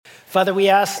Father, we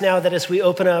ask now that as we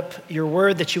open up your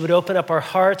word, that you would open up our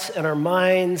hearts and our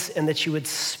minds, and that you would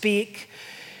speak,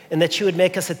 and that you would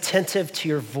make us attentive to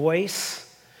your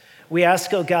voice. We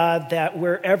ask, oh God, that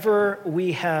wherever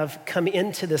we have come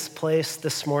into this place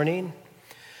this morning,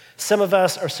 some of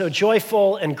us are so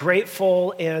joyful and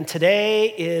grateful, and today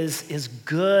is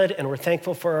good, and we're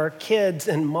thankful for our kids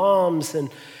and moms, and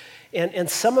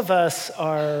some of us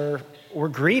we're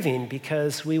grieving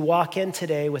because we walk in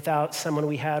today without someone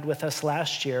we had with us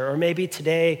last year, or maybe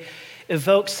today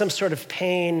evokes some sort of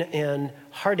pain and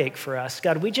heartache for us.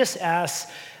 God, we just ask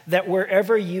that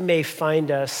wherever you may find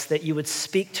us, that you would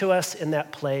speak to us in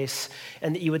that place,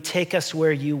 and that you would take us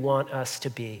where you want us to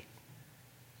be.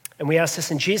 And we ask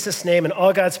this in Jesus' name, and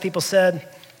all God's people said.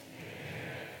 Amen.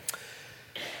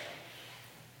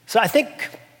 So I think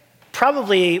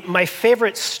probably my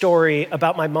favorite story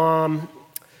about my mom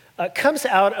comes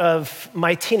out of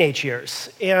my teenage years.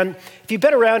 And if you've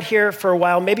been around here for a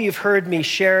while, maybe you've heard me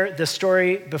share this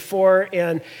story before,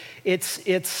 and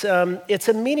it's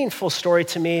a meaningful story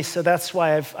to me, so that's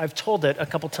why I've told it a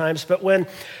couple times. But when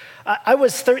I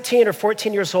was 13 or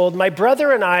 14 years old, my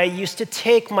brother and I used to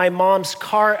take my mom's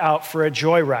car out for a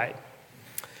joyride.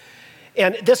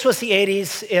 And this was the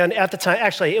 80s, and at the time,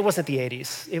 actually, it wasn't the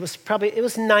 80s. It was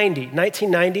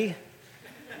 1990.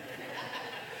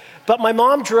 But my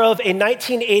mom drove a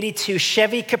 1982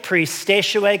 Chevy Caprice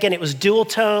station wagon. It was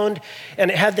dual-toned,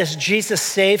 and it had this Jesus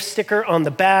Save sticker on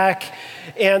the back.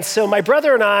 And so my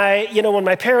brother and I, when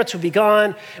my parents would be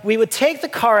gone, we would take the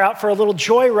car out for a little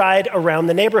joyride around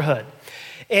the neighborhood.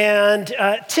 And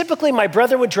typically my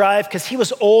brother would drive because he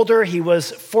was older. He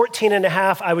was 14 and a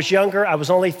half. I was younger. I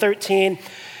was only 13.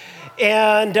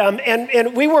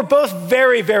 And we were both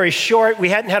very, very short. We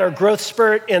hadn't had our growth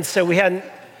spurt, and so we hadn't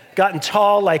gotten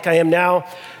tall like I am now.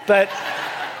 But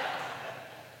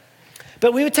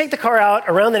we would take the car out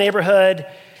around the neighborhood,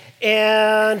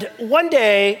 and one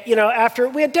day, after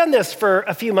we had done this for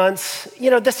a few months,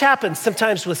 this happens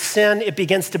sometimes with sin. It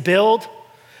begins to build,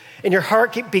 and your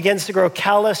heart begins to grow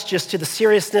callous just to the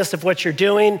seriousness of what you're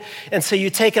doing. And so you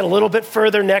take it a little bit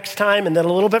further next time, and then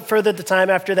a little bit further the time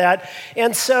after that.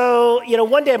 And so,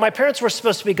 one day my parents were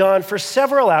supposed to be gone for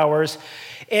several hours,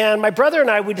 and my brother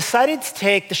and I, we decided to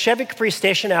take the Chevy Caprice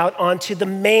station out onto the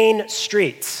main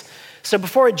streets. So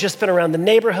before it had just been around the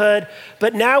neighborhood,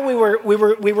 but now we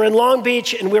were in Long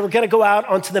Beach, and we were going to go out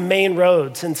onto the main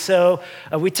roads. And so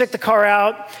we took the car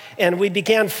out, and we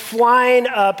began flying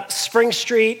up Spring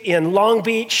Street in Long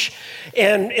Beach.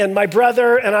 And my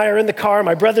brother and I are in the car.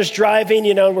 My brother's driving,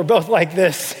 and we're both like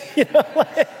this,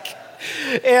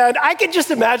 And I can just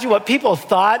imagine what people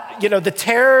thought, the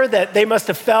terror that they must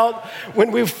have felt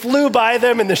when we flew by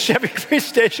them in the Chevy Caprice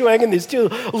station wagon, these two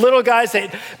little guys.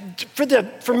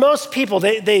 For most people,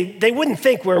 they wouldn't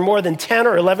think we're more than 10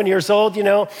 or 11 years old,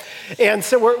 And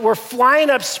so we're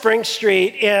flying up Spring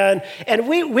Street, and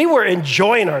we were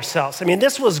enjoying ourselves. I mean,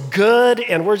 this was good,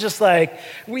 and we're just like,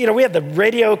 we had the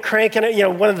radio cranking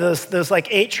it, one of those like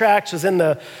 8 tracks was in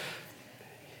the...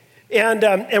 And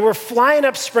we're flying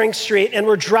up Spring Street, and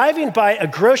we're driving by a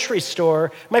grocery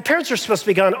store. My parents were supposed to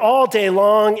be gone all day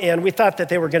long, and we thought that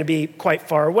they were going to be quite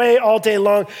far away all day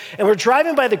long. And we're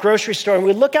driving by the grocery store, and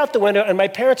we look out the window, and my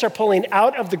parents are pulling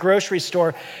out of the grocery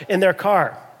store in their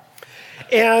car.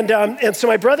 And so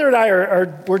my brother and I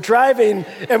we're driving,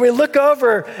 and we look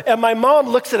over, and my mom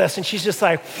looks at us, and she's just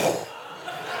like,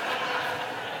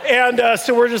 and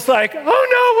so we're just like, oh no,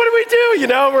 what do we do?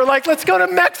 We're like, let's go to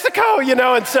Mexico,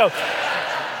 and so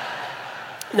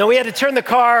we had to turn the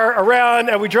car around,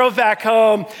 and we drove back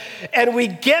home, and we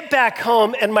get back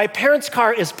home, and my parents'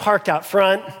 car is parked out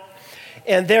front,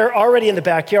 and they're already in the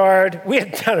backyard. We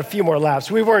had done a few more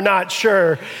laps. We were not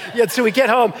sure yet, so we get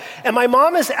home, and my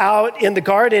mom is out in the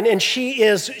garden, and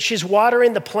she's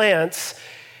watering the plants,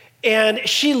 and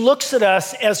she looks at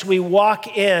us as we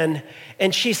walk in,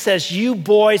 and she says, "You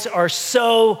boys are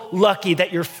so lucky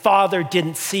that your father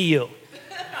didn't see you."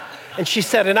 And she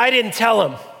said, "And I didn't tell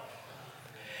him."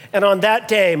 And on that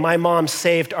day, my mom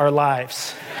saved our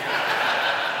lives.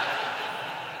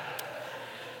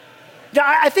 Now,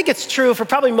 I think it's true for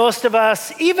probably most of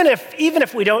us, even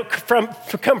if we don't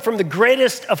come from the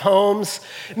greatest of homes,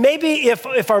 maybe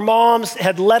if our moms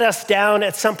had let us down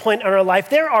at some point in our life,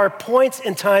 there are points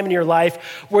in time in your life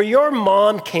where your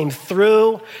mom came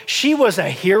through. She was a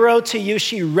hero to you.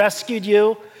 She rescued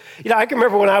you. I can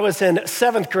remember when I was in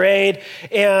 7th grade,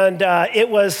 and it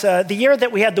was the year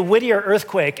that we had the Whittier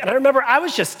earthquake. And I remember I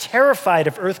was just terrified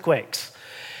of earthquakes.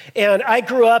 And I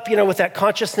grew up, with that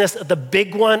consciousness of the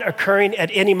big one occurring at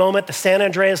any moment, the San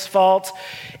Andreas Fault.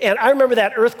 And I remember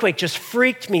that earthquake just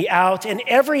freaked me out. And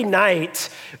every night,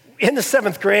 in the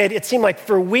 7th grade, it seemed like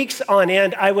for weeks on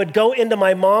end, I would go into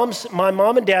my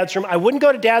mom and dad's room. I wouldn't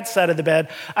go to dad's side of the bed.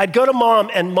 I'd go to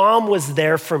mom, and mom was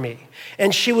there for me.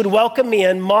 And she would welcome me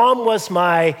in. Mom was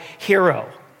my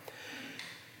hero.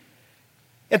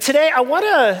 And today, I want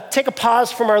to take a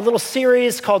pause from our little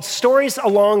series called Stories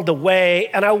Along the Way,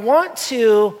 and I want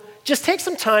to just take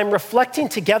some time reflecting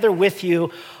together with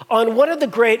you on one of the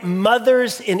great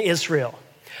mothers in Israel.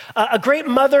 A great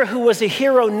mother who was a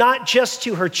hero not just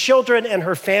to her children and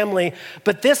her family,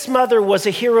 but this mother was a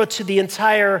hero to the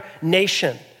entire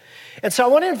nation. And so I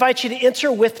want to invite you to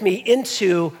enter with me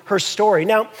into her story.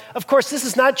 Now, of course, this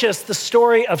is not just the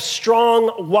story of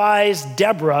strong, wise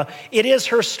Deborah. It is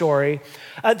her story.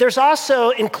 There's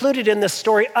also included in this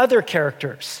story other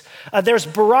characters. There's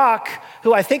Barak,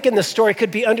 who I think in this story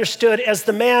could be understood as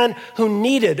the man who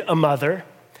needed a mother.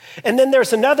 And then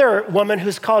there's another woman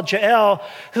who's called Jael,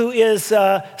 who is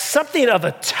something of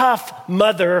a tough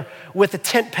mother with a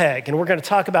tent peg. And we're going to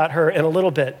talk about her in a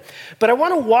little bit. But I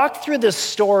want to walk through this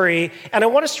story, and I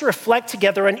want us to reflect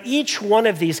together on each one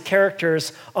of these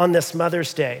characters on this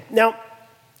Mother's Day. Now,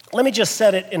 let me just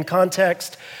set it in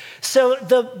context. So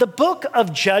the book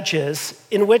of Judges,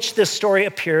 in which this story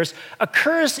appears,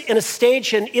 occurs in a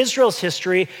stage in Israel's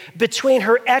history between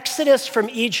her exodus from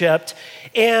Egypt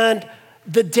and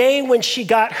the day when she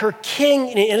got her king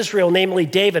in Israel, namely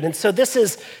David. And so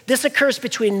this occurs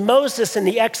between Moses and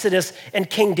the Exodus and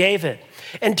King David.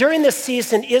 And during this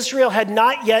season, Israel had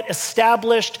not yet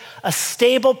established a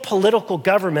stable political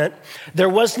government. There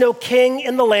was no king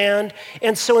in the land.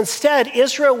 And so instead,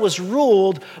 Israel was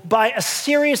ruled by a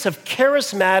series of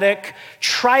charismatic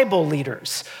tribal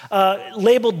leaders,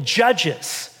 labeled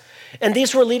judges. And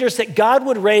these were leaders that God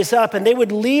would raise up, and they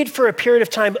would lead for a period of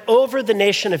time over the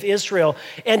nation of Israel.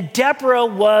 And Deborah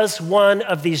was one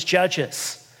of these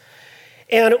judges.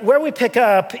 And where we pick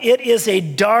up, it is a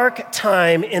dark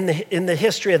time in the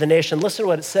history of the nation. Listen to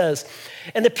what it says.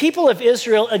 And the people of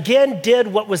Israel again did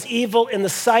what was evil in the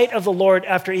sight of the Lord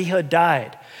after Ehud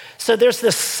died. So there's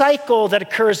this cycle that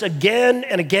occurs again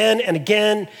and again and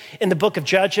again in the book of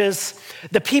Judges.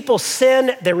 The people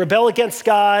sin, they rebel against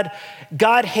God.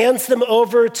 God hands them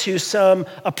over to some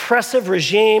oppressive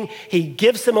regime. He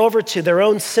gives them over to their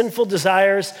own sinful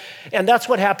desires. And that's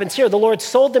what happens here. The Lord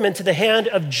sold them into the hand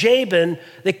of Jabin,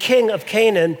 the king of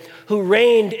Canaan, who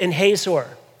reigned in Hazor.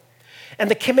 And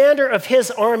the commander of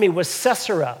his army was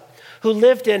Sisera, who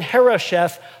lived in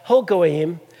Harosheth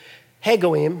Hagoyim.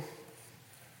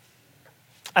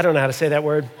 I don't know how to say that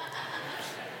word.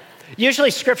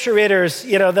 Usually scripture readers,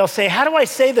 they'll say, how do I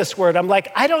say this word? I'm like,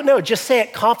 I don't know, just say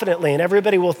it confidently and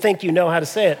everybody will think you know how to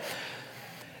say it.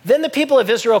 Then the people of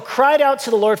Israel cried out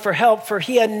to the Lord for help, for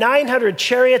he had 900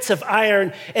 chariots of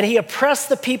iron, and he oppressed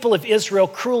the people of Israel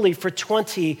cruelly for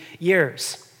 20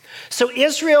 years. So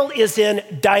Israel is in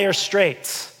dire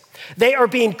straits. They are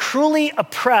being cruelly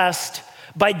oppressed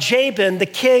by Jabin, the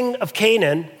king of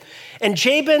Canaan, and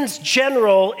Jabin's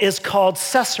general is called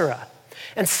Sisera.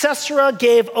 And Sisera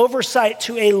gave oversight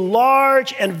to a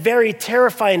large and very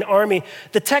terrifying army.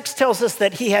 The text tells us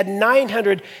that he had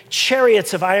 900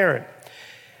 chariots of iron.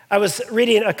 I was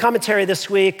reading a commentary this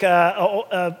week, an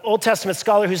Old Testament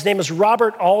scholar whose name is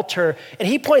Robert Alter, and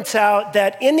he points out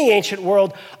that in the ancient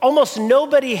world, almost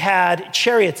nobody had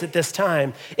chariots at this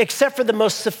time, except for the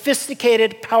most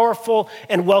sophisticated, powerful,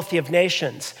 and wealthy of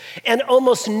nations. And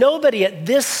almost nobody at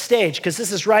this stage, because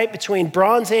this is right between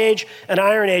Bronze Age and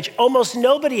Iron Age, almost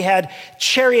nobody had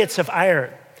chariots of iron.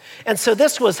 And so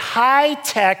this was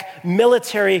high-tech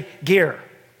military gear.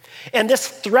 And this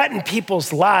threatened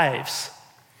people's lives.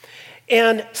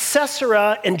 And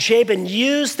Sisera and Jabin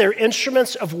used their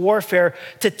instruments of warfare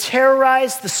to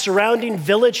terrorize the surrounding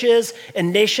villages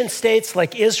and nation states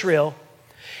like Israel.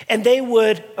 And they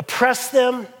would oppress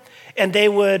them, and they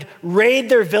would raid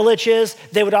their villages.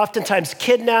 They would oftentimes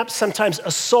kidnap, sometimes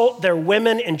assault their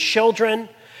women and children.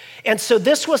 And so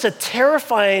this was a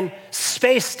terrifying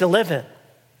space to live in.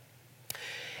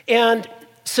 And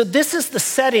so this is the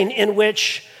setting in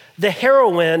which the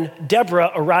heroine,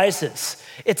 Deborah, arises.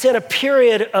 It's in a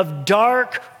period of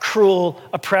dark, cruel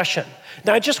oppression.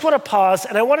 Now, I just want to pause,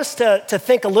 and I want us to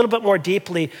think a little bit more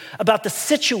deeply about the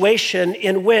situation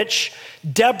in which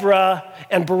Deborah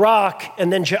and Barak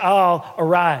and then Jael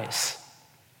arise.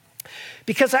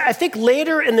 Because I think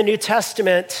later in the New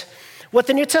Testament, what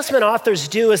the New Testament authors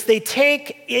do is they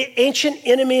take ancient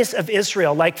enemies of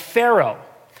Israel, like Pharaoh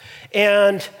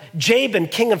and Jabin,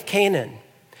 king of Canaan,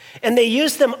 and they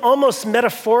use them almost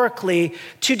metaphorically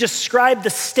to describe the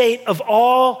state of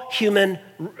all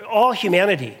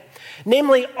humanity.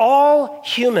 Namely, all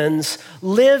humans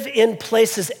live in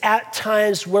places at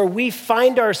times where we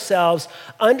find ourselves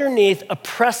underneath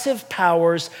oppressive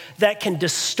powers that can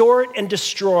distort and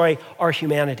destroy our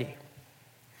humanity.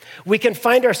 We can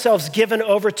find ourselves given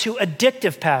over to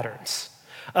addictive patterns,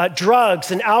 drugs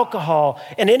and alcohol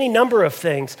and any number of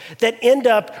things that end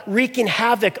up wreaking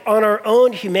havoc on our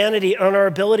own humanity, on our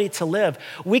ability to live.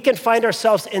 We can find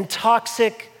ourselves in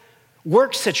toxic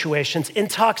work situations, in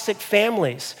toxic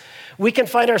families. We can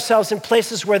find ourselves in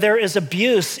places where there is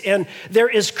abuse and there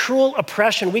is cruel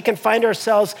oppression. We can find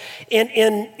ourselves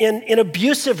in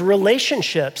abusive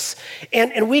relationships.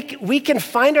 And we can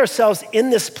find ourselves in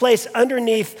this place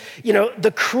underneath,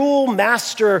 the cruel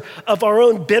master of our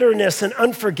own bitterness and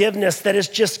unforgiveness that is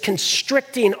just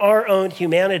constricting our own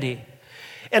humanity.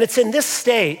 And it's in this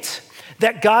state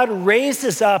that God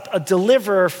raises up a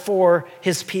deliverer for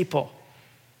his people.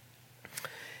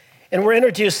 And we're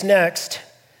introduced next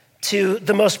to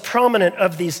the most prominent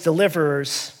of these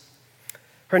deliverers.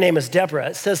 Her name is Deborah.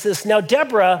 It says this, "Now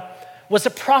Deborah was a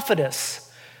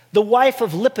prophetess, the wife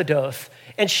of Lapidoth,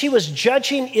 and she was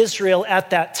judging Israel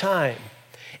at that time.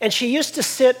 And she used to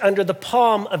sit under the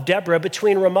palm of Deborah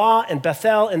between Ramah and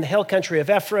Bethel in the hill country of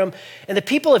Ephraim, and the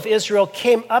people of Israel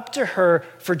came up to her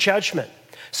for judgment."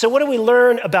 So what do we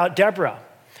learn about Deborah?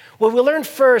 Well, we learn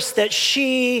first that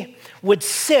she would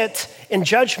sit in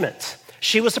judgment.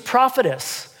 She was a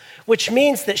prophetess, which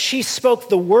means that she spoke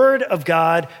the word of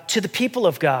God to the people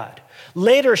of God.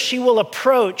 Later, she will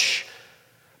approach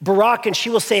Barak and she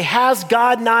will say, "Has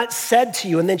God not said to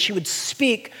you?" And then she would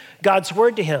speak God's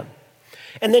word to him.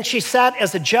 And then she sat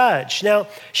as a judge. Now,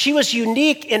 she was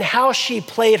unique in how she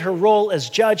played her role as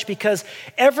judge because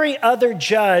every other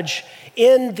judge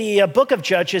in the book of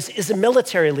Judges is a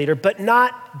military leader, but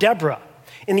not Deborah.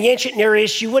 In the ancient Near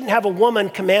East, you wouldn't have a woman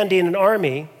commanding an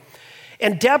army.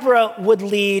 And Deborah would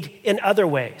lead in other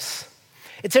ways.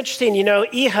 It's interesting,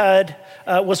 Ehud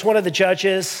was one of the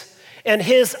judges, and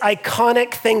his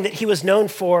iconic thing that he was known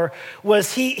for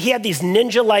was he had these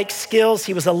ninja-like skills.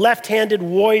 He was a left-handed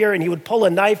warrior, and he would pull a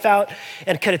knife out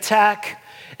and could attack.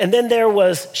 And then there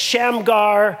was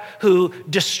Shamgar, who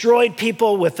destroyed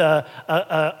people with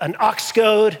an ox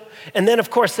goad. And then,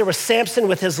 of course, there was Samson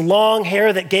with his long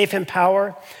hair that gave him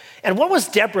power. And what was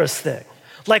Deborah's thing?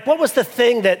 What was the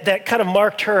thing that kind of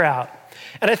marked her out?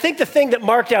 And I think the thing that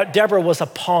marked out Deborah was a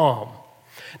palm.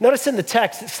 Notice in the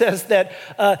text, it says that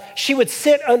she would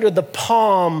sit under the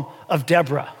palm of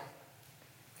Deborah.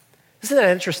 Isn't that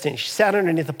interesting? She sat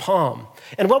underneath the palm.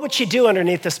 And what would she do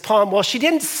underneath this palm? Well, she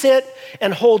didn't sit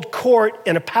and hold court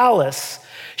in a palace.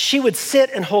 She would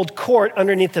sit and hold court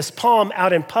underneath this palm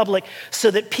out in public so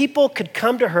that people could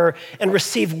come to her and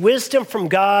receive wisdom from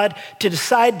God to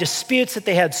decide disputes that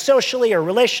they had socially or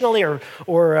relationally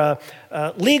or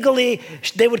legally.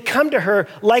 They would come to her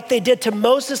like they did to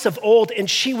Moses of old, and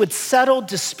she would settle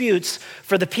disputes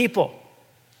for the people.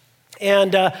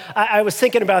 And I was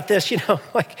thinking about this,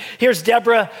 here's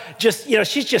Deborah,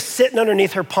 she's just sitting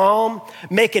underneath her palm,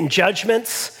 making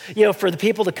judgments, for the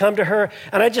people to come to her.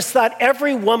 And I just thought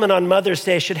every woman on Mother's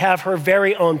Day should have her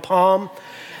very own palm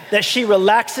that she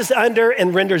relaxes under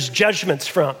and renders judgments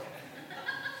from.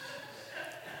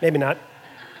 Maybe not.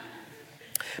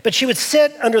 But she would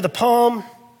sit under the palm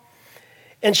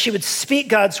and she would speak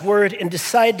God's word and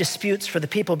decide disputes for the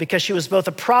people because she was both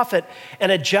a prophet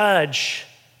and a judge.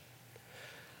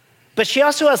 But she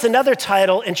also has another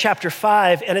title in chapter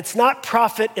 5, and it's not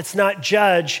prophet, it's not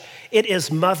judge, it is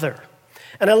mother.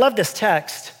 And I love this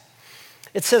text.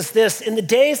 It says this, "In the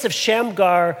days of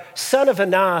Shamgar, son of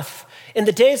Anath, in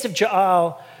the days of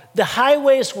Jaal, the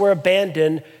highways were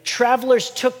abandoned, travelers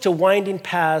took to winding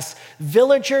paths,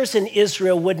 villagers in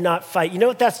Israel would not fight." You know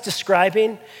what that's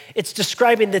describing? It's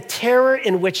describing the terror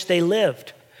in which they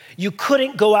lived. You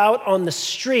couldn't go out on the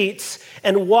streets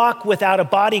and walk without a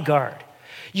bodyguard.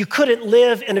 You couldn't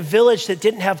live in a village that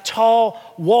didn't have tall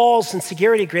walls and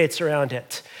security grates around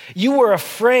it. You were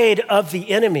afraid of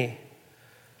the enemy.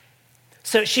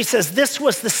 So she says this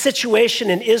was the situation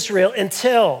in Israel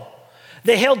until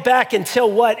they held back until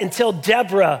what? Until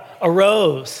Deborah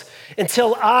arose,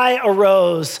 until I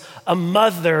arose, a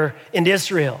mother in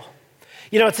Israel.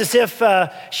 It's as if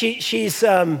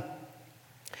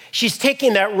she's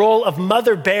taking that role of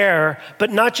mother bear, but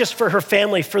not just for her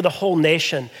family, for the whole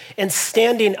nation, and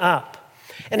standing up.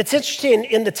 And it's interesting,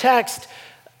 in the text,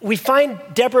 we find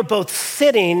Deborah both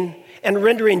sitting and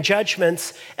rendering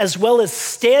judgments, as well as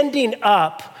standing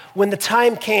up when the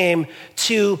time came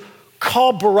to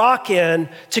call Barak in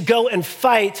to go and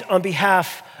fight on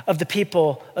behalf of the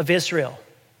people of Israel.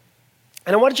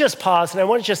 And I want to just pause, and I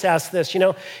want to just ask this,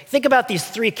 think about these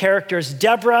three characters,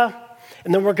 Deborah,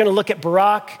 and then we're going to look at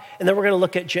Barak, and then we're going to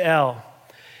look at Jael.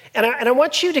 And I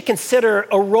want you to consider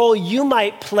a role you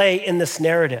might play in this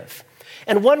narrative.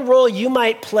 And one role you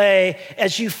might play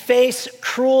as you face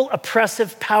cruel,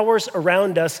 oppressive powers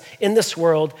around us in this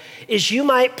world is you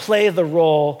might play the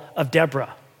role of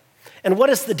Deborah. And what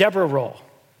is the Deborah role?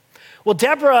 Well,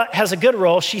 Deborah has a good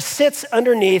role. She sits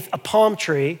underneath a palm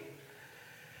tree,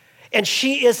 and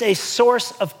she is a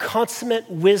source of consummate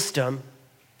wisdom.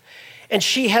 And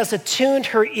she has attuned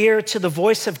her ear to the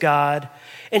voice of God,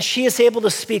 and she is able to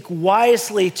speak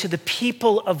wisely to the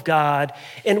people of God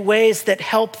in ways that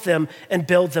help them and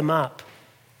build them up.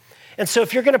 And so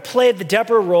if you're going to play the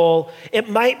Deborah role, it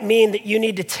might mean that you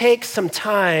need to take some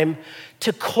time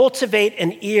to cultivate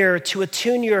an ear, to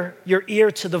attune your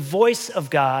ear to the voice of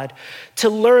God, to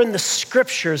learn the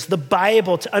scriptures, the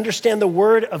Bible, to understand the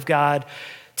word of God,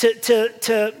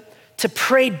 to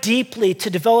pray deeply, to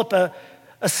develop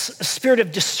a spirit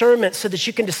of discernment so that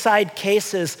you can decide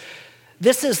cases.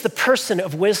 This is the person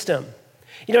of wisdom.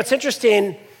 You know, it's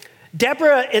interesting.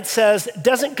 Deborah, it says,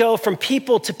 doesn't go from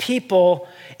people to people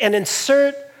and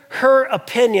insert her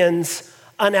opinions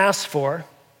unasked for.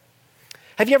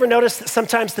 Have you ever noticed that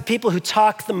sometimes the people who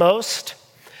talk the most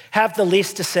have the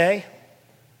least to say?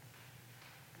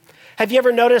 Have you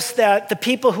ever noticed that the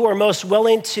people who are most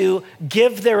willing to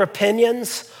give their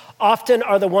opinions often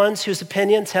are the ones whose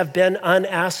opinions have been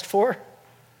unasked for?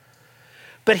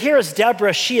 But here is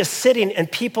Deborah. She is sitting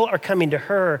and people are coming to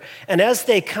her. And as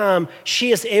they come,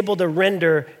 she is able to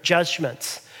render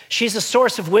judgments. She's a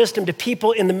source of wisdom to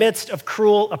people in the midst of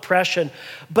cruel oppression.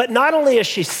 But not only is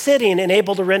she sitting and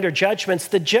able to render judgments,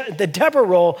 the Deborah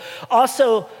role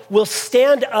also will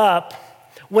stand up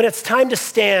when it's time to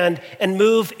stand and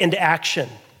move into action.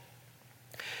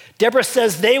 Deborah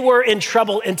says, they were in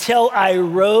trouble until I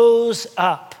rose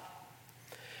up.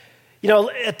 You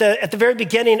know, at the very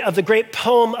beginning of the great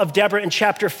poem of Deborah in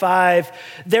chapter 5,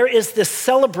 there is this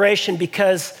celebration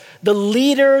because the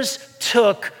leaders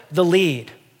took the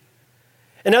lead.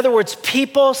 In other words,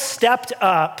 people stepped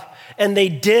up and they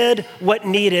did what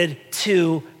needed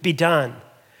to be done.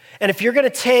 And if you're going to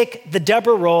take the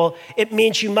Deborah role, it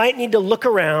means you might need to look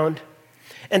around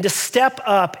and to step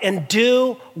up and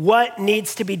do what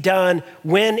needs to be done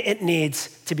when it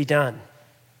needs to be done.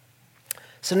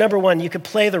 So number one, you could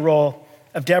play the role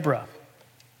of Deborah,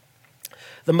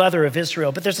 the mother of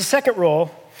Israel. But there's a second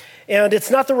role, and it's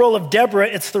not the role of Deborah,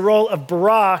 it's the role of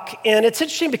Barak. And it's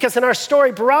interesting because in our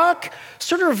story, Barak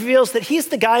sort of reveals that he's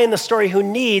the guy in the story who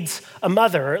needs a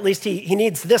mother, or at least he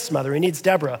needs this mother, he needs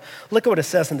Deborah. Look at what it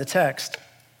says in the text.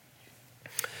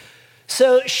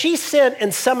 So she sent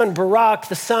and summoned Barak,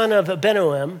 the son of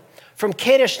Abinoam, from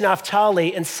Kadesh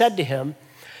Naphtali, and said to him,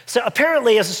 so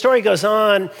apparently, as the story goes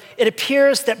on, it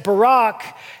appears that Barak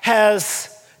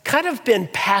has kind of been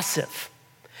passive.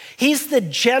 He's the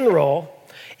general,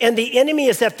 and the enemy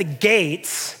is at the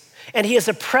gates, and he is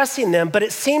oppressing them, but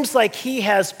it seems like he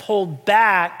has pulled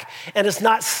back and has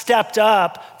not stepped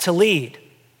up to lead.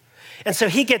 And so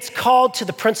he gets called to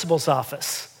the principal's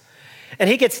office, and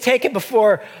he gets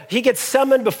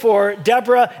summoned before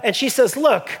Deborah, and she says,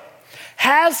 look,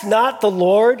 has not the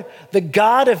Lord, the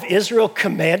God of Israel,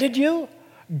 commanded you?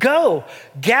 Go,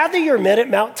 gather your men at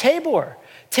Mount Tabor,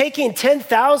 taking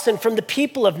 10,000 from the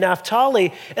people of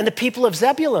Naphtali and the people of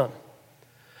Zebulun.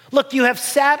 Look, you have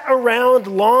sat around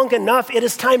long enough. It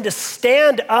is time to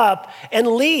stand up and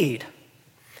lead.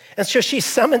 And so she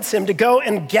summons him to go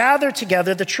and gather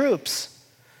together the troops.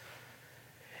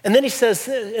 And then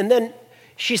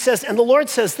she says, and the Lord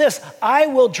says this, I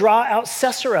will draw out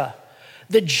Sisera,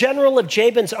 the general of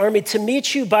Jabin's army, to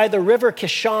meet you by the river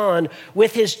Kishon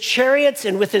with his chariots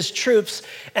and with his troops,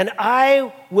 and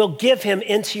I will give him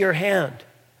into your hand.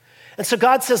 And so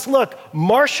God says, look,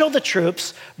 marshal the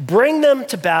troops, bring them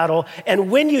to battle,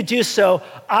 and when you do so,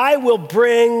 I will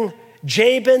bring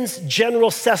Jabin's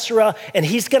general Sisera, and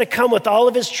he's going to come with all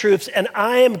of his troops, and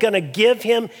I am going to give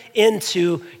him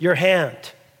into your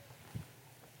hand.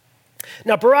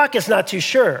 Now, Barak is not too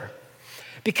sure,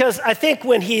 because I think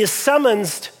when he is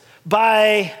summoned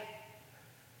by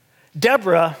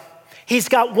Deborah, he's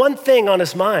got one thing on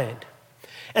his mind.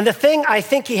 And the thing I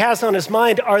think he has on his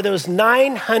mind are those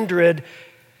 900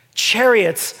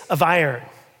 chariots of iron.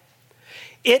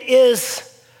 It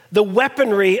is the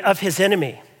weaponry of his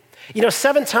enemy. You know,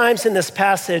 7 times in this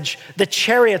passage, the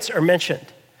chariots are mentioned.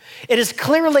 It is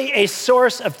clearly a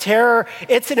source of terror.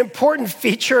 It's an important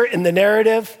feature in the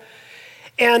narrative.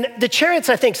 And the chariots,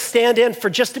 I think, stand in for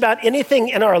just about anything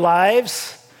in our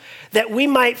lives that we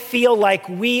might feel like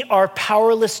we are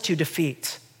powerless to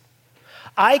defeat.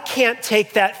 I can't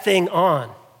take that thing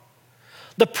on.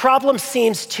 The problem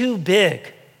seems too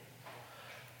big.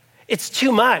 It's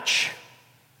too much.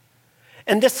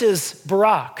 And this is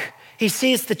Barak. He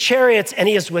sees the chariots and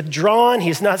he is withdrawn.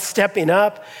 He's not stepping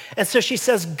up. And so she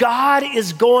says, God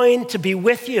is going to be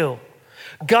with you.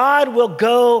 God will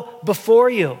go before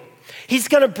you. He's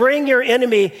going to bring your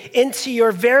enemy into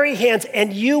your very hands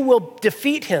and you will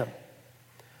defeat him.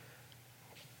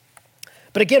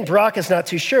 But again, Barak is not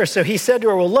too sure. So he said to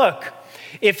her, well, look,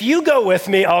 if you go with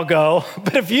me, I'll go.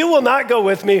 But if you will not go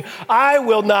with me, I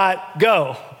will not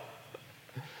go.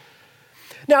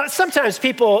 Now, sometimes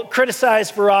people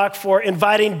criticize Barak for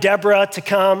inviting Deborah to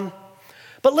come.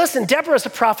 But listen, Deborah is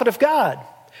a prophet of God.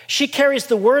 She carries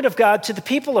the word of God to the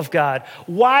people of God.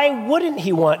 Why wouldn't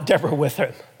he want Deborah with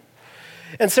him?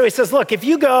 And so he says, look, if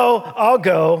you go, I'll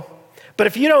go. But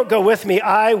if you don't go with me,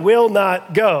 I will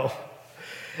not go.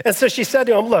 And so she said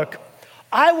to him, look,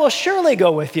 I will surely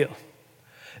go with you.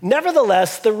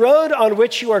 Nevertheless, the road on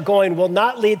which you are going will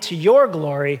not lead to your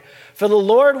glory, for the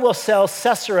Lord will sell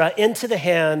Sisera into the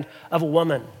hand of a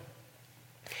woman.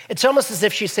 It's almost as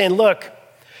if she's saying, look,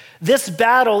 this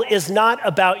battle is not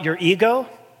about your ego.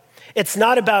 It's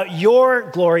not about your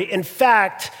glory. In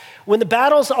fact, when the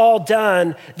battle's all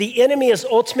done, the enemy is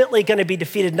ultimately going to be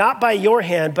defeated, not by your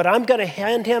hand, but I'm going to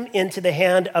hand him into the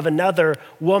hand of another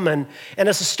woman. And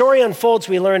as the story unfolds,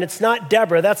 we learn it's not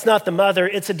Deborah, that's not the mother,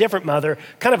 it's a different mother,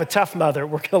 kind of a tough mother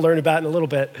we're going to learn about in a little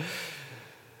bit.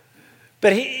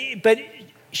 But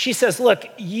she says, look,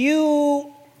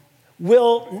 your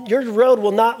road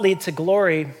will not lead to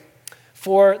glory,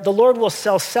 for the Lord will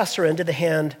sell Sisera into the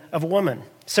hand of a woman.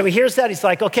 So he hears that, he's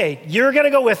like, okay, you're going to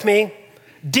go with me.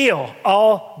 Deal,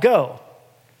 I'll go.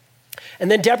 And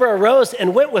then Deborah arose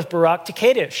and went with Barak to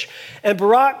Kadesh. And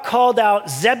Barak called out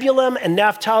Zebulun and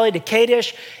Naphtali to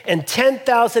Kadesh, and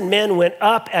 10,000 men went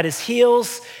up at his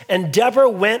heels, and Deborah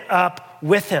went up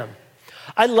with him.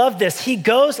 I love this. He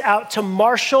goes out to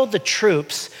marshal the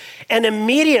troops, and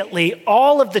immediately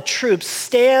all of the troops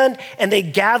stand and they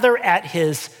gather at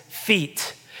his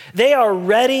feet. They are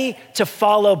ready to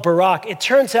follow Barak. It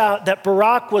turns out that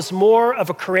Barak was more of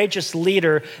a courageous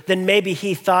leader than maybe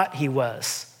he thought he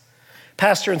was.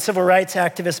 Pastor and civil rights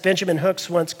activist Benjamin Hooks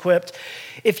once quipped,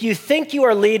 if you think you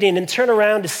are leading and turn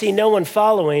around to see no one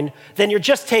following, then you're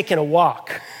just taking a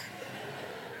walk.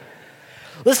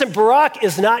 Listen, Barak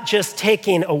is not just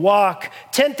taking a walk.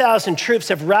 10,000 troops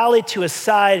have rallied to his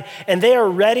side, and they are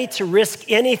ready to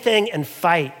risk anything and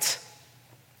fight.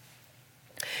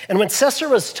 And when Sisera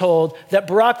was told that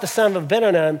Barak, the son of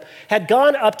Abinoam, had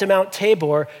gone up to Mount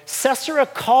Tabor, Sisera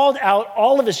called out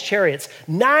all of his chariots,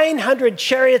 900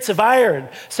 chariots of iron.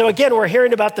 So again, we're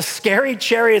hearing about the scary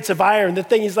chariots of iron, the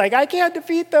thing he's like, I can't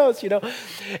defeat those,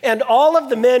 And all of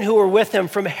the men who were with him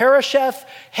from Harosheth,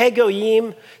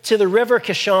 Hagoyim, to the river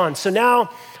Kishon. So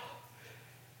now,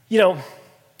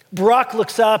 Barak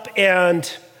looks up and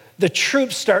the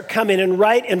troops start coming, and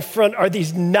right in front are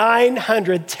these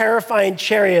 900 terrifying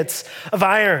chariots of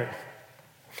iron.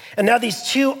 And now these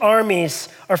two armies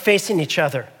are facing each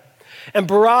other. And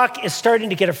Barak is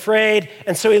starting to get afraid,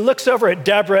 and so he looks over at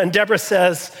Deborah, and Deborah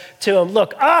says to him,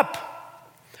 look, up,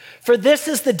 for this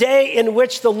is the day in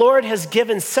which the Lord has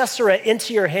given Sisera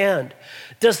into your hand.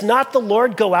 Does not the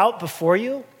Lord go out before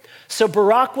you? So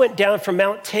Barak went down from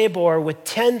Mount Tabor with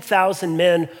 10,000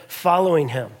 men following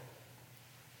him.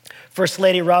 First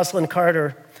Lady Rosalind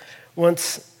Carter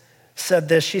once said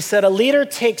this. She said, a leader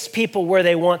takes people where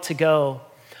they want to go.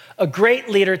 A great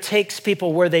leader takes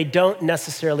people where they don't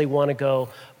necessarily want to go,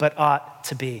 but ought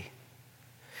to be.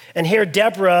 And here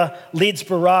Deborah leads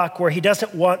Barak where he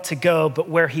doesn't want to go, but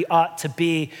where he ought to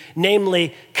be,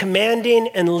 namely commanding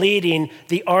and leading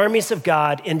the armies of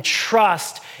God in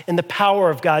trust in the power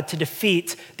of God to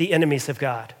defeat the enemies of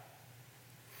God.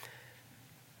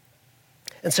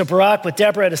 And so Barak, with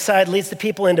Deborah at his side, leads the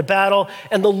people into battle.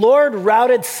 And the Lord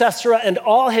routed Sisera and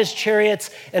all his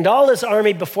chariots and all his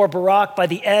army before Barak by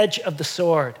the edge of the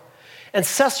sword. And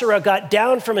Sisera got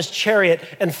down from his chariot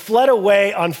and fled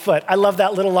away on foot. I love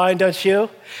that little line, don't you?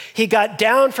 He got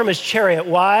down from his chariot.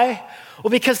 Why?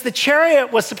 Well, because the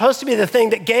chariot was supposed to be the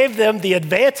thing that gave them the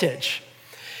advantage.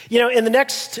 In the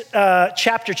next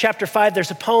chapter 5, there's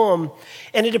a poem,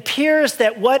 and it appears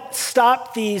that what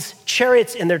stopped these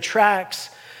chariots in their tracks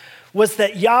was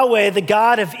that Yahweh, the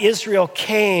God of Israel,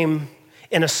 came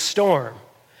in a storm.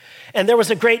 And there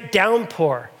was a great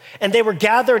downpour, and they were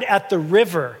gathered at the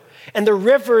river, and the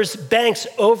river's banks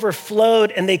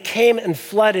overflowed, and they came and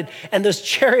flooded, and those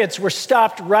chariots were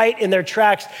stopped right in their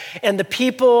tracks, and the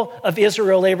people of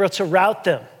Israel were able to rout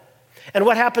them. And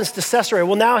what happens to Sisera?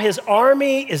 Well, now his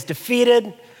army is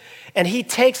defeated, and he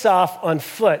takes off on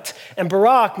foot. And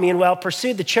Barak, meanwhile,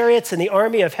 pursued the chariots and the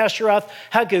army of Hesheroth,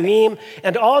 Hagoyim,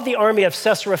 and all the army of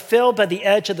Sisera fell by the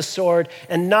edge of the sword,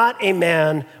 and not a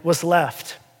man was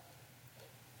left.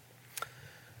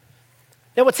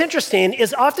 Now, what's interesting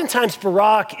is oftentimes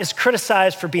Barak is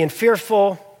criticized for being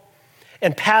fearful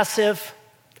and passive.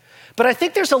 But I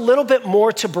think there's a little bit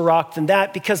more to Barak than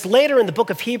that, because later in the book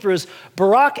of Hebrews,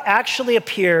 Barak actually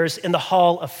appears in the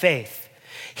hall of faith.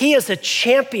 He is a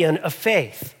champion of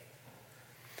faith.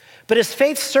 But his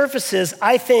faith surfaces,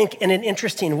 I think, in an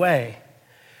interesting way.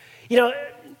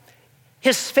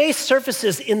 His faith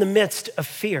surfaces in the midst of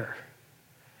fear.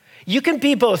 You can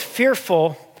be both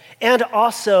fearful and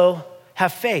also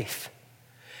have faith.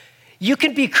 You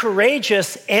can be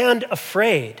courageous and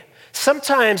afraid.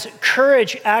 Sometimes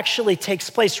courage actually takes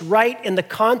place right in the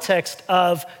context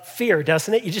of fear,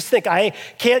 doesn't it? You just think, I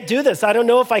can't do this. I don't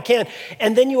know if I can.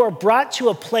 And then you are brought to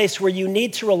a place where you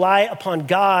need to rely upon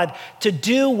God to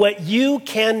do what you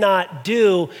cannot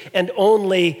do and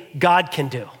only God can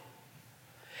do.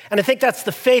 And I think that's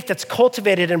the faith that's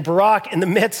cultivated in Barak in the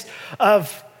midst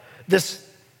of this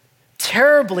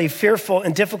terribly fearful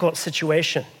and difficult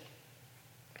situation.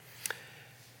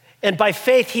 And by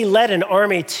faith, he led an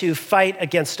army to fight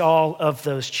against all of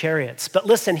those chariots. But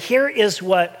listen, here is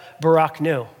what Barak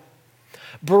knew.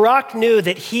 Barak knew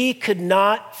that he could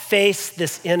not face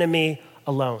this enemy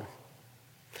alone.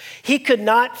 He could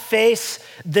not face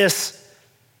this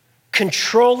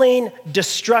controlling,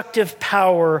 destructive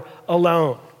power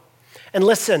alone. And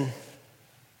listen,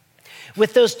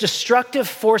 with those destructive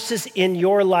forces in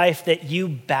your life that you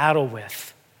battle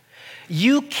with,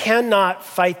 you cannot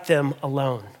fight them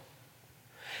alone.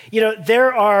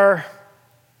 There are,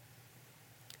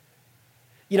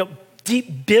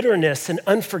 deep bitterness and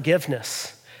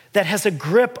unforgiveness that has a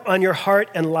grip on your heart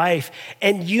and life,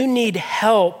 and you need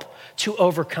help to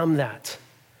overcome that.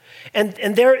 And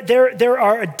there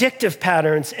are addictive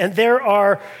patterns, and there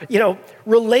are,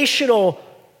 relational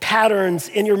patterns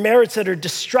in your marriage that are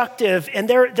destructive, and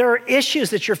there are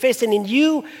issues that you're facing, and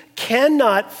you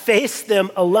cannot face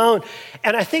them alone.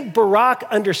 And I think Barak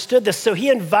understood this, so he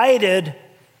invited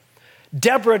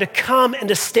Deborah to come and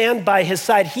to stand by his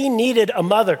side. He needed a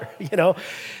mother,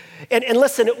 And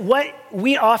listen, what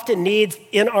we often need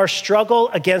in our struggle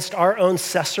against our own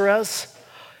Siseras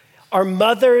are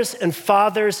mothers and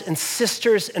fathers and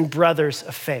sisters and brothers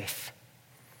of faith.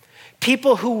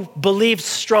 People who believe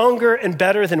stronger and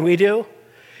better than we do.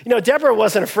 Deborah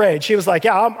wasn't afraid. She was like,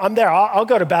 yeah, I'm there. I'll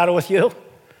go to battle with you.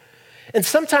 And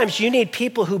sometimes you need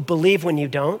people who believe when you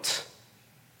don't,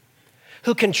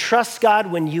 who can trust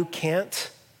God when you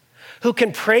can't, who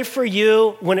can pray for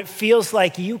you when it feels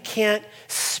like you can't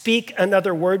speak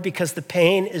another word because the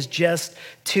pain is just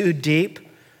too deep.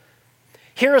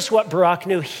 Here is what Barak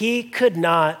knew. He could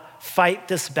not fight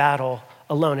this battle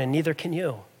alone, and neither can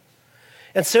you.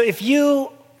 And so if you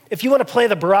want to play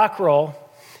the Barak role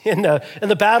in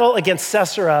the battle against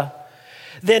Sisera,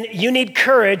 then you need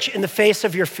courage in the face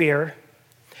of your fear.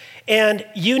 And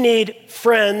you need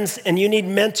friends and you need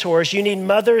mentors. You need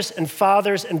mothers and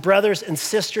fathers and brothers and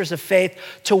sisters of faith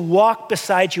to walk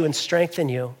beside you and strengthen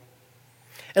you.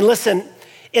 And listen,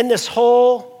 in this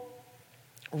whole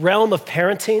realm of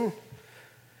parenting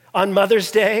on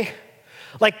Mother's Day,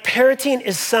 parenting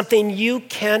is something you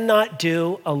cannot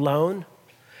do alone.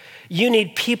 You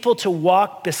need people to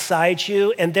walk beside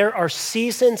you, and there are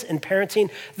seasons in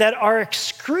parenting that are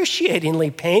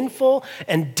excruciatingly painful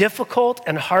and difficult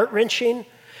and heart-wrenching.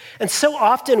 And so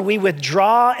often we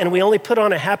withdraw and we only put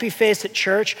on a happy face at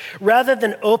church rather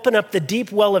than open up the deep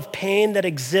well of pain that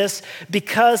exists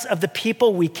because of the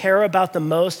people we care about the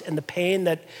most and the pain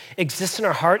that exists in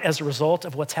our heart as a result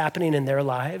of what's happening in their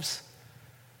lives.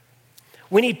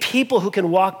 We need people who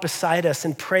can walk beside us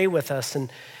and pray with us and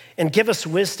give us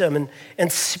wisdom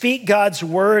and speak God's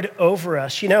word over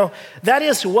us. That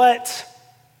is what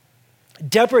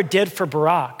Deborah did for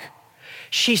Barak.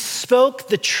 She spoke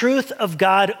the truth of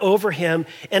God over him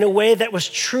in a way that was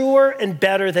truer and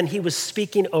better than he was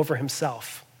speaking over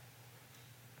himself.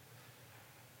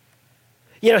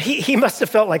 He must have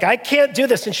felt like, I can't do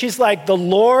this. And she's like, the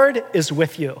Lord is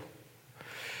with you.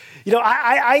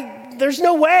 There's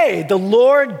no way. The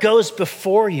Lord goes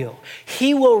before you.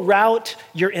 He will rout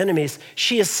your enemies.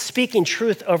 She is speaking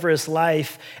truth over his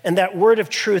life, and that word of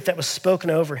truth that was spoken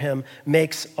over him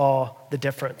makes all the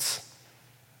difference.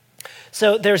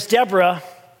 So there's Deborah.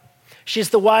 She's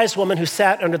the wise woman who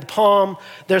sat under the palm.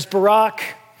 There's Barak.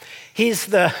 He's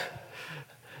the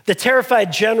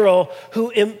terrified general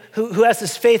who has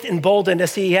his faith emboldened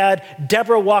as he had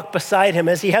Deborah walk beside him,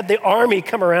 as he had the army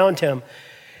come around him,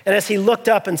 and as he looked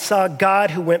up and saw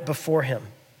God who went before him.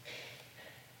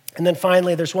 And then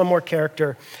finally, there's one more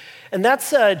character, and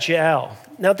that's Jael.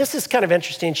 Now, this is kind of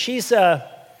interesting. She's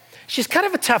kind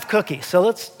of a tough cookie. So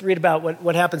let's read about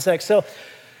what happens next. So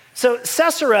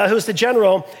Sisera, who's the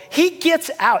general, he gets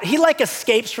out. He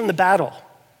escapes from the battle.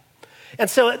 And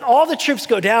so all the troops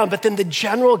go down, but then the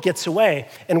general gets away.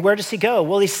 And where does he go?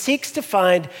 Well, he seeks to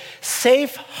find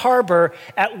safe harbor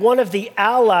at one of the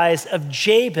allies of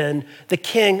Jabin, the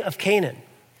king of Canaan.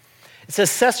 It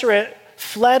says Sisera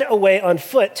fled away on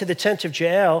foot to the tent of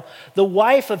Jael, the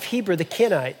wife of Heber the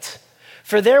Kenite.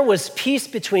 For there was peace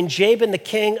between Jabin, the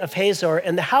king of Hazor,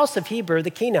 and the house of Heber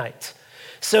the Kenite.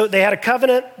 So they had a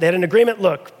covenant, they had an agreement.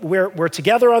 Look, we're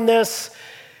together on this.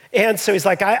 And so he's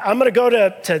like, I'm going to go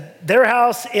to their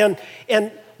house.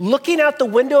 And looking out the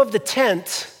window of the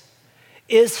tent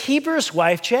is Heber's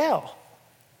wife, Jael.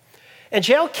 And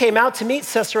Jael came out to meet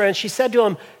Sisera, and she said to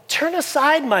him, "Turn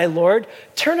aside, my lord,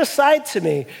 turn aside to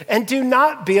me, and do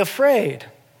not be afraid."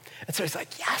 And so he's like,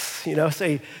 yes, so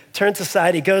he turns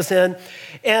aside, he goes in,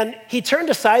 and he turned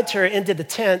aside to her into the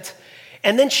tent,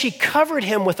 and then she covered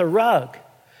him with a rug.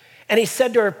 And he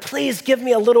said to her, "Please give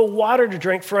me a little water to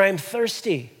drink, for I am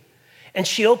thirsty." And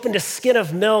she opened a skin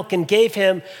of milk and gave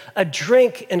him a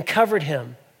drink and covered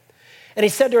him. And he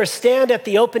said to her, "Stand at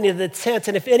the opening of the tent,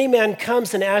 and if any man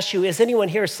comes and asks you, 'Is anyone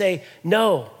here?' say,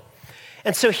 'No.'"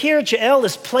 And so here Jael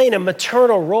is playing a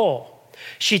maternal role.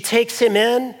 She takes him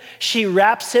in, she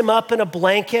wraps him up in a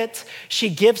blanket, she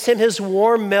gives him his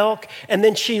warm milk, and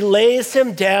then she lays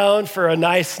him down for a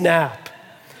nice nap.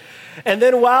 And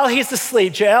then while he's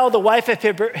asleep, Jael, the wife of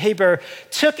Heber,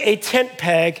 took a tent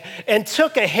peg and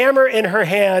took a hammer in her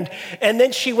hand, and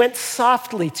then she went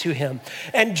softly to him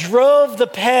and drove the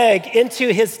peg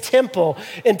into his temple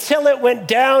until it went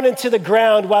down into the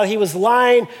ground while he was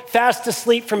lying fast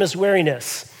asleep from his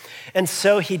weariness. And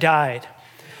so he died.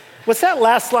 Was that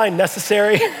last line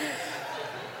necessary?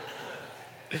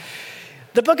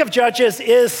 The book of Judges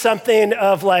is something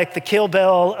of like the Kill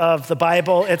Bill of the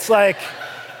Bible. It's like,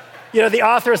 the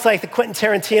author is like the Quentin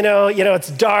Tarantino, it's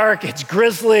dark, it's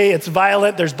grisly, it's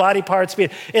violent, there's body parts.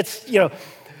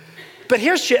 But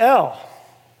here's Jael,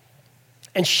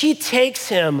 and she takes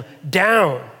him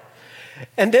down.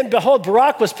 And then behold,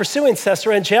 Barak was pursuing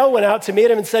Sisera, and Jael went out to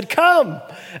meet him and said, "Come,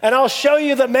 and I'll show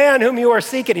you the man whom you are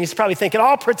seeking." He's probably thinking,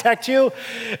 "I'll protect you."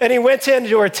 And he went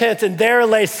into her tent, and there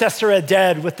lay Sisera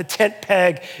dead with the tent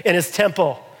peg in his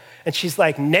temple. And she's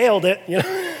like, "Nailed it."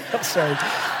 I'm sorry,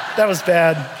 that was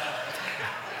bad.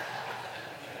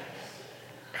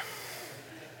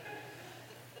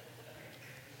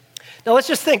 Now let's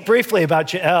just think briefly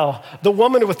about Jael, the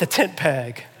woman with the tent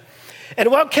peg. And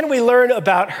what can we learn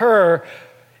about her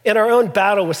in our own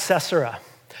battle with Sisera?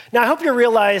 Now, I hope you're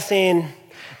realizing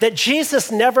that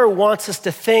Jesus never wants us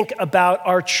to think about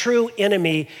our true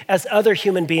enemy as other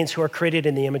human beings who are created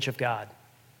in the image of God.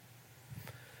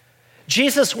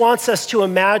 Jesus wants us to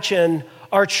imagine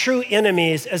our true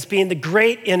enemies as being the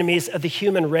great enemies of the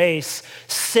human race,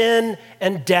 sin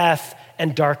and death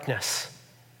and darkness.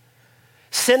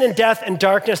 Sin and death and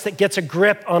darkness that gets a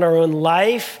grip on our own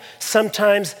life,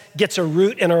 sometimes gets a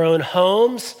root in our own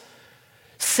homes.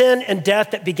 Sin and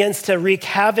death that begins to wreak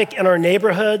havoc in our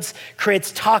neighborhoods,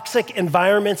 creates toxic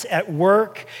environments at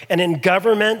work and in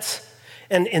government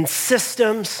and in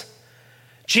systems.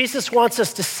 Jesus wants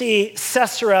us to see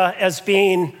Sisera as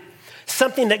being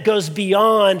something that goes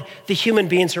beyond the human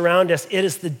beings around us. It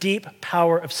is the deep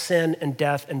power of sin and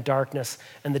death and darkness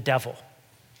and the devil.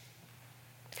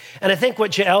 And I think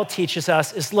what Jael teaches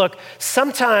us is, look,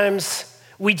 sometimes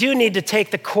we do need to take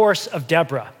the course of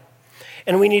Deborah,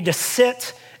 and we need to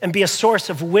sit and be a source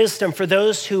of wisdom for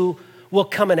those who will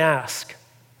come and ask.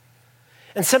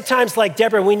 And sometimes, like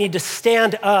Deborah, we need to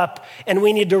stand up and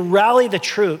we need to rally the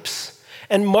troops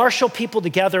and marshal people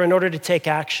together in order to take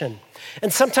action.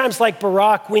 And sometimes, like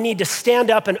Barak, we need to stand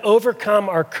up and overcome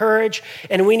our courage,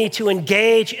 and we need to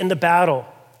engage in the battle.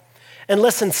 And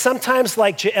listen, sometimes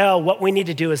like Jael, what we need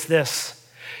to do is this.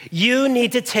 You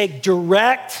need to take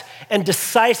direct and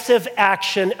decisive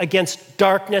action against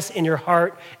darkness in your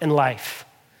heart and life.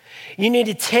 You need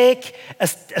to take a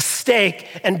stake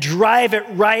and drive it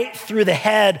right through the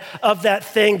head of that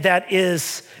thing that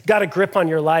is got a grip on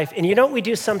your life. And you know what we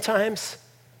do sometimes?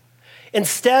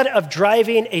 Instead of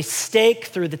driving a stake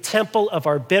through the temple of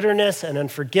our bitterness and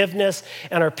unforgiveness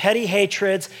and our petty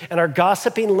hatreds and our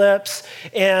gossiping lips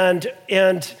and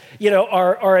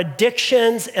our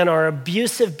addictions and our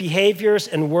abusive behaviors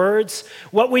and words,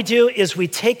 what we do is we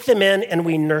take them in and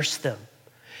we nurse them.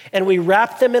 And we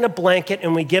wrap them in a blanket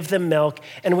and we give them milk,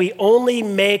 and we only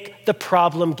make the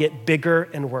problem get bigger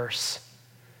and worse.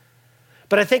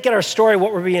 But I think in our story,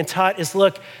 what we're being taught is,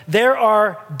 look, there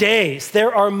are days,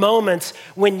 there are moments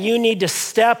when you need to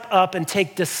step up and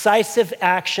take decisive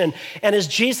action. And as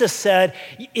Jesus said,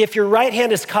 if your right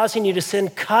hand is causing you to sin,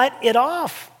 cut it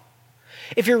off.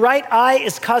 If your right eye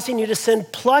is causing you to sin,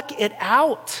 pluck it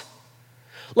out.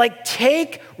 Like,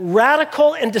 take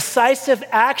radical and decisive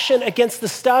action against the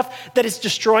stuff that is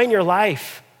destroying your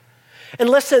life. And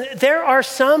listen, there are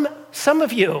some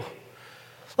of you,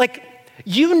 like,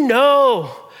 you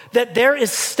know that there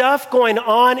is stuff going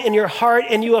on in your heart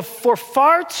and you have for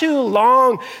far too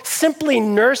long simply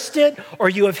nursed it, or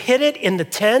you have hid it in the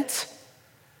tent,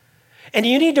 and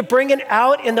you need to bring it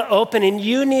out in the open and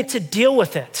you need to deal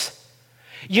with it.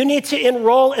 You need to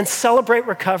enroll and celebrate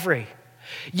recovery.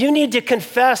 You need to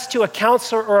confess to a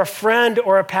counselor or a friend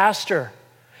or a pastor.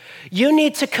 You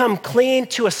need to come clean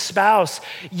to a spouse.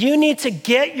 You need to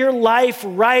get your life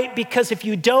right, because if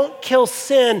you don't kill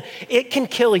sin, it can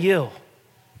kill you.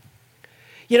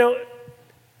 You know,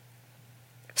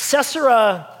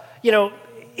 Sisera,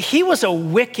 he was a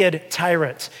wicked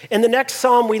tyrant. In the next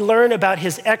psalm, we learn about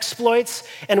his exploits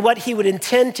and what he would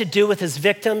intend to do with his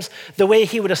victims, the way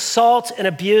he would assault and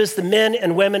abuse the men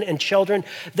and women and children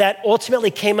that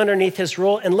ultimately came underneath his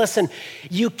rule. And listen,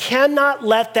 you cannot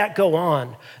let that go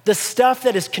on. The stuff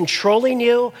that is controlling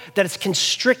you, that is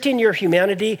constricting your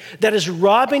humanity, that is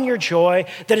robbing your joy,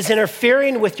 that is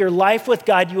interfering with your life with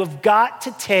God, you have got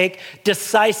to take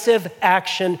decisive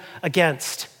action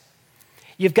against.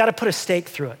 You've got to put a stake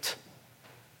through it.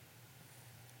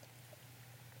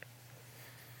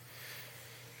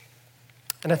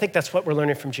 And I think that's what we're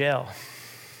learning from Jael.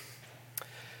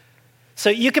 So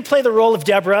you could play the role of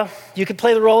Deborah, you could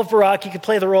play the role of Barak, you could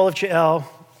play the role of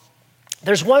Jael.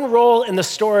 There's one role in the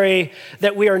story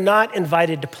that we are not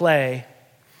invited to play.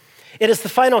 It is the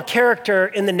final character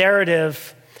in the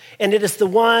narrative, and it is the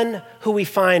one who we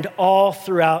find all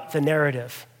throughout the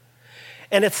narrative.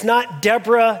 And it's not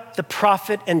Deborah, the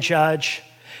prophet and judge,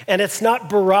 and it's not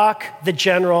Barak, the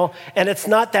general, and it's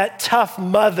not that tough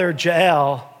mother,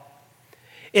 Jael.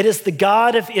 It is the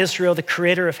God of Israel, the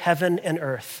creator of heaven and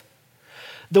earth,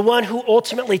 the one who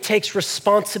ultimately takes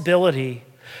responsibility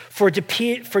for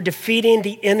defeating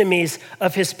the enemies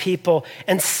of his people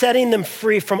and setting them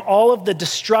free from all of the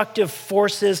destructive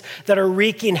forces that are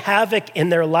wreaking havoc in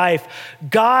their life.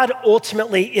 God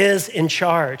ultimately is in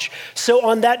charge. So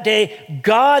on that day,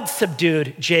 God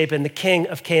subdued Jabin, the king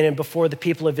of Canaan, before the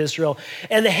people of Israel.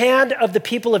 And the hand of the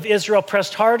people of Israel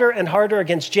pressed harder and harder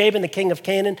against Jabin, the king of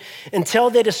Canaan, until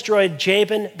they destroyed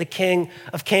Jabin, the king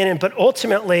of Canaan. But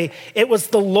ultimately, it was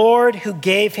the Lord who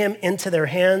gave him into their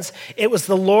hands. It was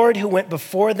the Lord who went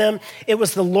before them. It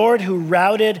was the Lord who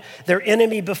routed their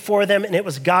enemy before them, and it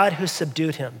was God who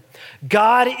subdued him.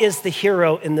 God is the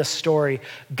hero in this story.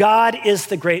 God is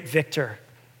the great victor.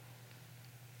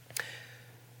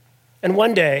 And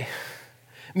one day,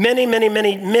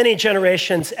 many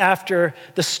generations after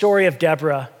the story of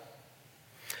Deborah,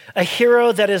 a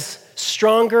hero that is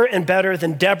stronger and better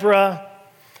than Deborah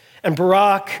and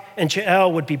Barak and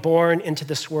Jael would be born into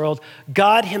this world.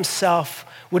 God himself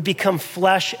would become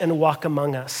flesh and walk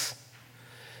among us,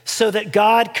 so that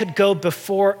God could go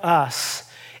before us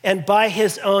and by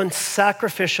his own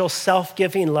sacrificial,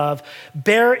 self-giving love,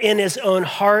 bear in his own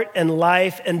heart and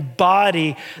life and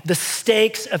body the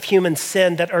stakes of human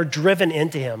sin that are driven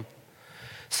into him,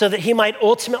 so that he might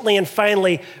ultimately and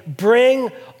finally bring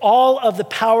all of the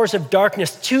powers of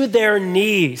darkness to their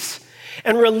knees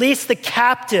and release the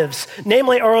captives,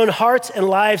 namely our own hearts and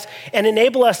lives, and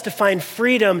enable us to find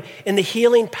freedom in the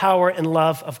healing power and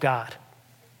love of God.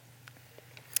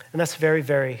 And that's very,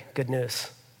 very good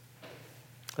news.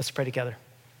 Let's pray together.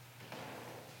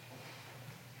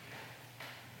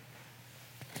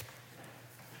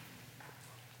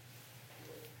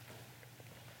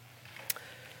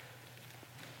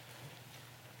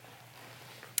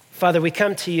 Father, we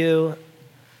come to you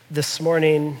this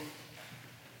morning,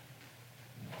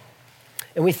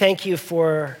 and we thank you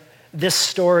for this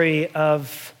story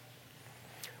of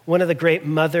one of the great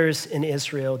mothers in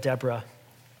Israel, Deborah.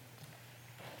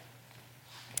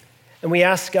 And we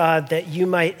ask, God, that you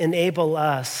might enable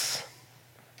us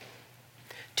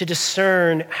to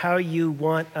discern how you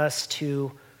want us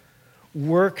to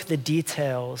work the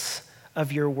details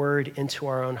of your word into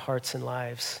our own hearts and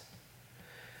lives.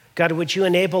 God, would you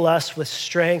enable us with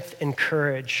strength and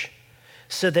courage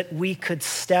so that we could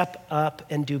step up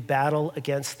and do battle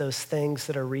against those things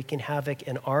that are wreaking havoc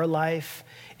in our life,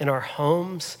 in our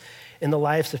homes, in the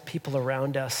lives of people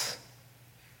around us.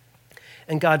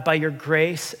 And God, by your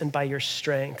grace and by your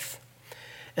strength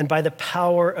and by the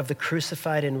power of the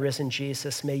crucified and risen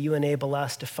Jesus, may you enable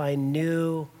us to find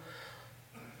new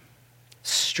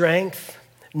strength,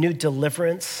 new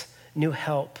deliverance, new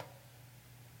help,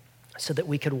 so that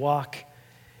we could walk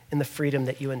in the freedom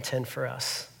that you intend for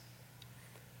us,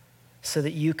 so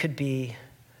that you could be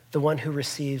the one who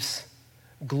receives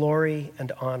glory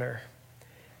and honor.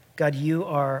 God, you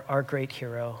are our great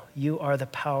hero. You are the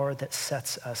power that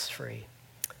sets us free.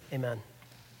 Amen.